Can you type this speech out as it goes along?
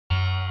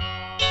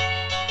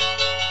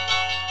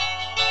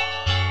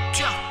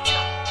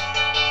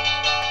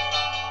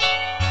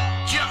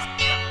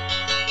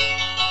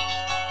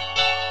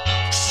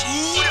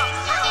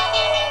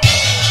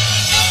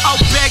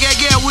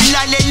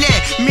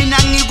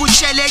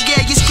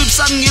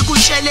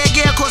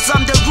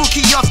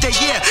of the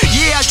year.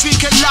 Yeah, I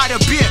drink a lot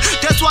of beer,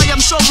 that's why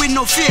I'm showing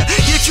no fear.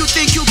 If you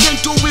think you can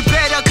do it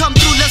better, come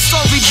through, let's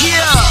solve it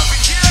here.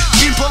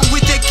 Been born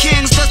with the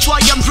kings, that's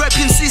why I'm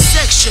repping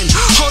C-section.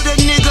 All the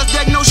niggas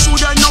that no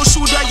shooter,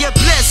 yeah,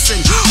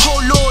 blessing. Oh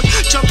Lord,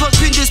 jump up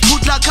in this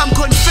boot like I'm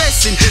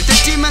confessing. The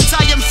demons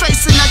I am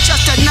facing are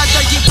just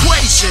another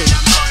equation.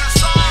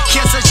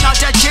 Here's a child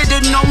that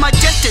didn't know my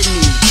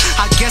destiny.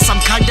 I guess I'm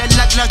kinda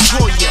like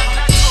Latoya.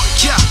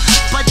 Yeah,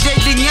 but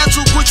lately ngiyazi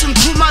ukuthi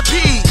ngiphuma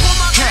phi.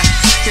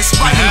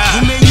 Despite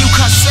ngiphume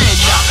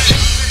nyukasela.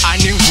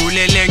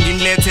 Aningivulele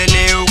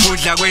nginilethele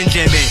ukudla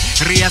kwendlebe.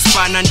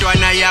 Riyasifana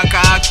ntwana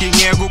yakha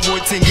akudingeka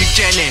ukuthi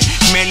ngikutshele.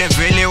 Kumele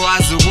vele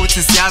wazi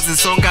ukuthi siyazi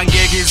sonke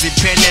angeke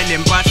iziphelele.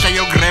 Impahla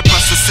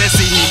yokurapha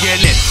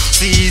sisesinikele.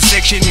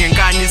 Sexion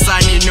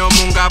ngenkanisani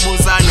noma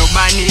ungabuza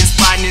nobani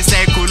isipani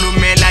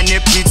sekhulumela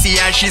nebeat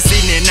yashisa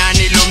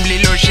inenani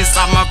lomlilo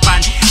shisa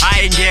amapani.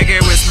 Hayi ngeke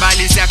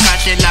wesibali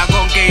siyakhahlela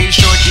konke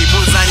ishoti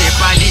buza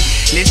nepali.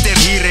 Lister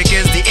here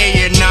against the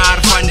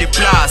A&R Fund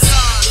Plus.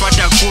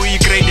 Fata kuyi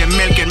grade the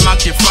milk and mark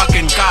the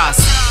fucking cars.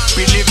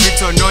 Believe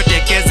it or not,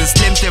 against the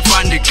slim step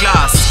on the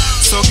class.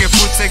 So ke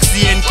food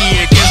Sexion key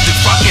against the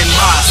fucking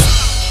boss.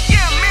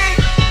 Yeah, man,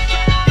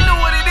 you know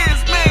what it is,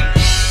 man.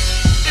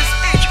 It's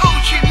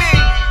H.O.G, man.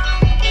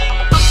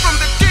 I'm from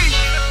the D,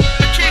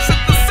 the case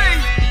of the C.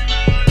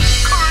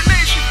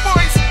 Coronation,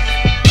 boys.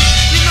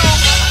 You know,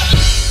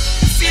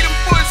 you see them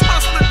boys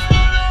hustling.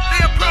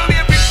 They are proud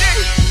every day.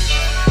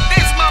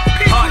 That's my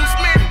peoples,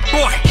 man.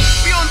 Boy,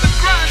 we on the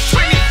grind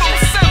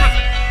 24/7.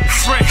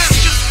 fresh. That's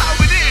just how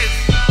it is.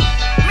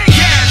 Make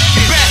that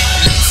shit. Back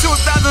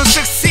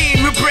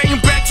 2016, we're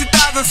bringing back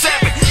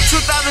 2007,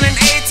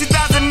 2008,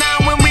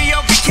 2009 when we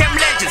all became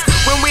legends.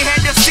 When we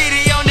had the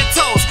city on the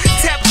toes,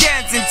 tap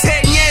dancing.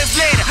 10 years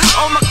later,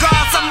 oh my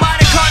God,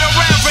 somebody called a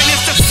reverend.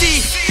 It's the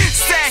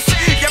C-Sex.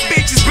 Your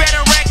bitches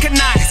better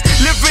recognize.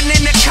 Living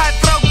in the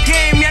cutthroat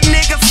game, your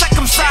niggas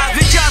circumcised.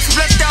 We just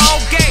split the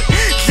whole game.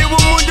 Deal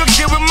with mundo,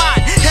 deal with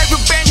mine. Have you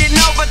bending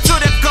over to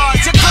the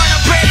gods? You're gonna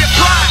pay the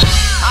price.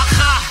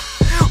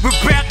 We're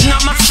back now,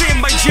 my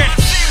Simba jet.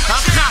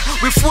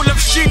 We're full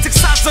of shit,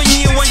 success on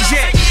you one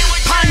jet.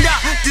 Panda,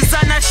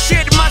 designer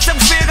shit,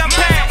 massive figure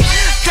pack.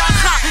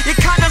 You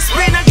kinda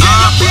spin again,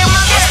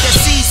 As the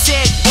C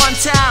said one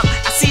time,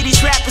 I see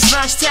these rappers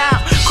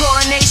lunchtime.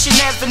 Coronation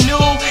never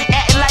knew,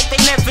 acting like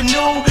they never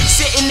knew.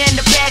 Sitting in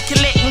the back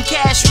collecting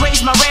cash,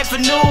 raise my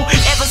revenue.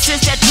 Ever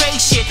since that Drake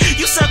shit,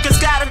 you suckers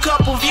got a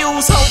couple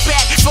views. Hold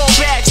back, fall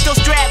back, still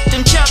strapped,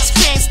 them chucks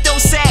can't still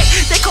sag.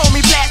 They call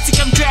me plastic,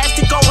 I'm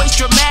drastic, always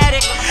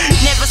dramatic.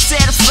 Never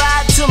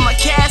satisfied till my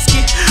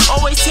casket.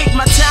 Always take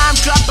my time,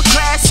 drop a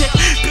classic.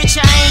 Bitch,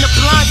 I ain't a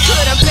blunt,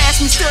 couldn't pass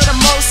me, still the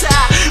most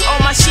high.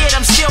 On my shit,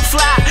 I'm still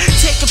fly.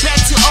 Take it back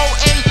to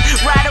 08,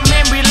 ride a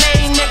memory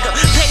lane, nigga.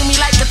 Pay me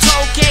like a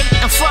toll gate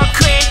and fuck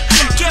Craig.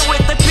 Get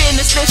with the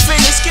business, they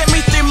finish. Give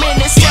me 3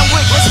 minutes and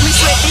witness me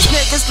sweat these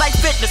niggas like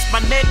fitness, my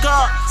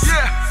nigga.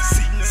 Yeah,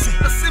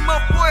 I see my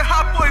boy,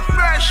 hot boy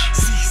fresh.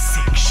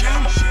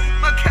 C-Sexion.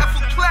 My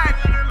careful plaque.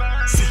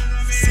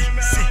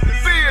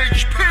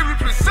 VHP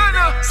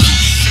representer.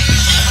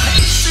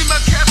 See my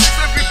captions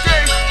every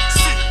day.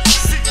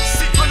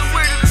 On the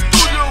way to the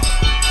studio.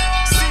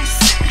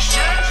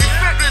 We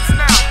veterans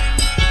now.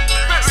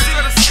 Veterans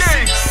of this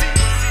game.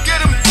 Get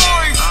them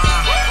boys.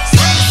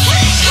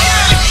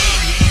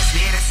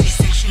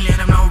 C-Sexion, let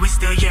them know we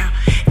still here.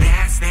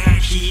 That's that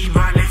heat,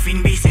 Mrale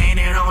fin be saying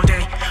it all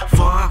day.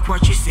 Fuck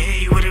what you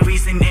say, with a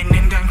reason and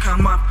then done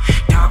come up.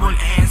 Double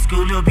and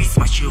school will be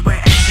smart, you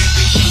but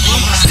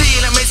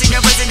still amazing,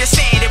 I'm raising the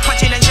stand. They're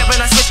punching and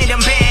jumping, I'm switching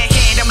them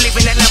backhand. I'm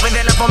leaving that love and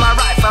that love on my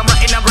right. I'm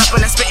writing, I'm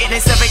rapping, I'm spitting,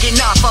 it's never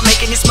enough. I'm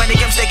making this money,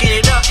 I'm stacking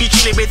it up. You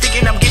truly been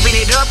thinking I'm giving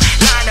it up.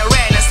 Line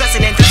around, I'm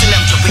stressing and touching,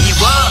 I'm jumping you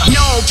up.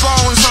 No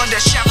bones on the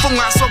shelf, I'm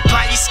so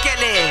party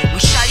skeleton. We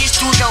shot you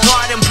through the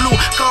white and blue.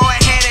 Go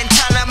ahead and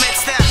tell them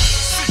it's that.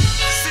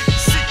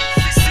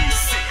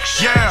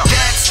 Yeah.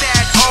 That's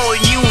that, oh,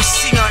 you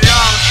sing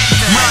along.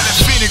 Mrale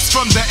Phoenix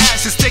from the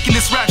ashes, taking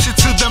this rap shit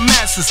to the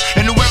masses.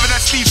 And whoever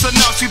that sleeps on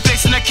us, we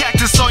placing a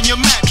cactus on your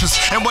mattress.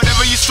 And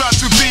whatever you strive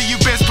to be, you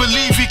best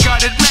believe we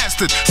got it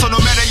mastered. So no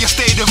matter your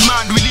state of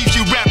mind, we leave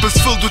you rappers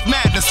filled with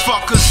madness,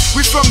 fuckers.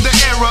 We from the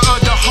era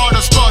of the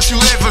hardest bars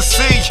you'll ever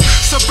see.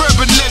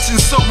 Suburban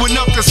legends sewing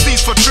up the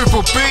seats for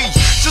Triple B.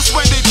 Just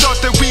when they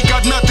thought that we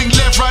got nothing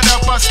left right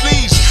up our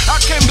sleeves,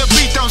 I came to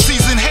beat down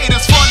season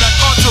haters for that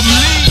autumn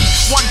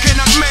leaves. One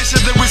cannot measure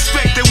the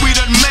respect that we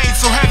done made,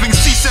 so having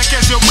C-Sec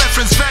as your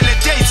reference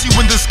validates you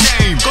in this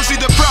game. Go see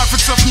the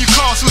prophets of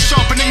Newcastle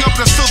sharpening up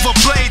the silver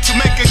blade to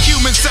make a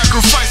human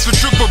sacrifice for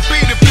Triple B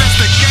to bless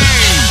the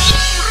game.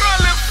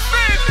 Mrale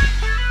Fin.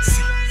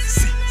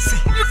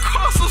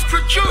 Newcastle's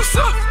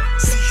producer.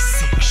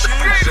 The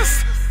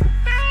greatest.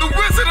 The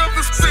wizard of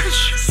this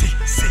bitch.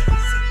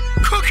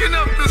 Cooking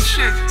up this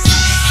shit.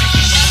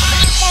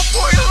 My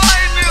boy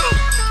Lionel.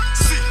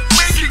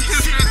 Making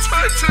his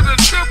return to the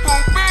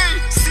Triple B.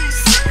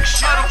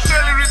 Out of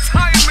early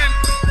retirement.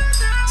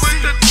 With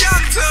the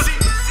doctor.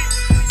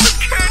 The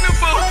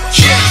cannibal.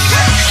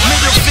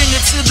 Middle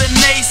finger to the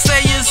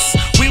naysayers.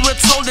 We were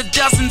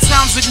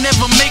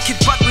never make it,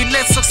 but we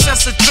let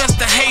success address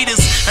the haters.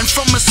 And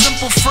from a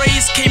simple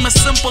phrase came a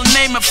simple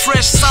name, a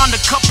fresh sound,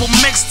 a couple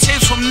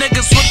mixtapes from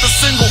niggas with a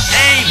single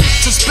aim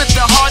to spit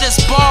the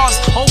hardest bars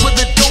over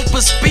the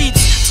dopest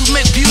beats, to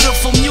make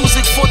beautiful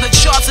music for the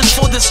charts and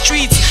for the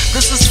streets.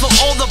 This is for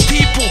all the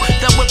people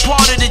that were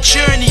part of the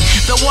journey,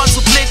 the ones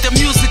who played the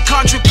music,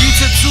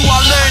 contributed to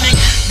our learning.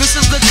 This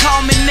is the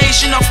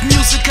culmination of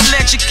musical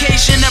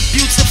education, a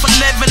beautiful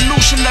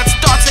evolution that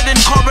started in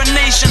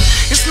Coronation.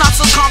 It's not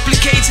so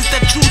complicated, the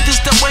truth is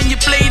that when you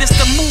play this,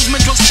 the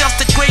movement was just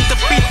a great, the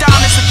beat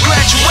down is a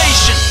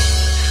graduation.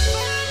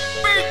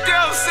 Beat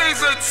down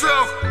season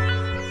 2,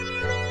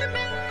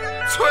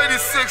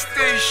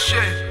 2016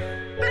 shit.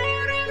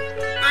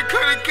 They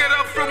couldn't get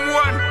up from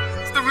one,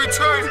 it's the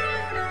return.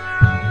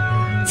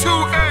 2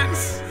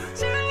 ends,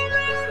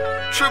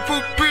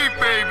 triple P,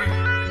 baby.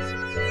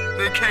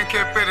 They can't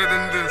get better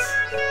than this.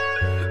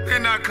 They're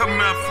not coming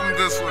out from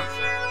this one.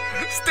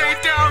 Stay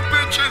down,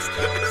 bitches.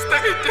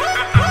 Stay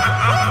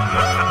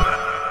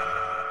down.